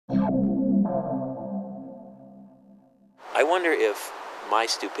I wonder if my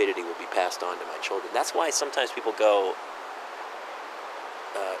stupidity will be passed on to my children. That's why sometimes people go,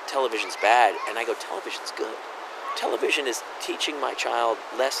 television's bad, and I go, television's good. Television is teaching my child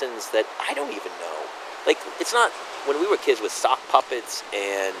lessons that I don't even know. Like, it's not, when we were kids with sock puppets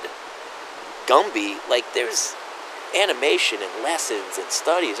and Gumby, like, there's animation and lessons and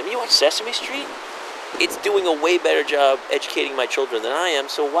studies. I mean, you watch Sesame Street? It's doing a way better job educating my children than I am,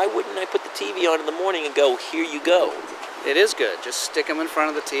 so why wouldn't I put the TV on in the morning and go, here you go? It is good. Just stick them in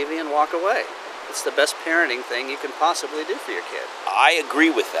front of the TV and walk away. It's the best parenting thing you can possibly do for your kid. I agree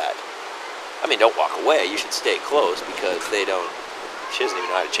with that. I mean, don't walk away. You should stay close because she doesn't even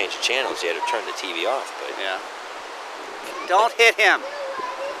know how to change the channels yet or turn the TV off. But yeah. Don't hit him.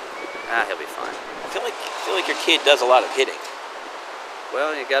 He'll be fine. I feel like your kid does a lot of hitting.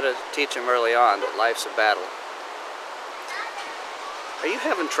 Well, you got to teach him early on that life's a battle. Are you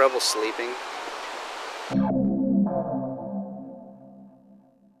having trouble sleeping?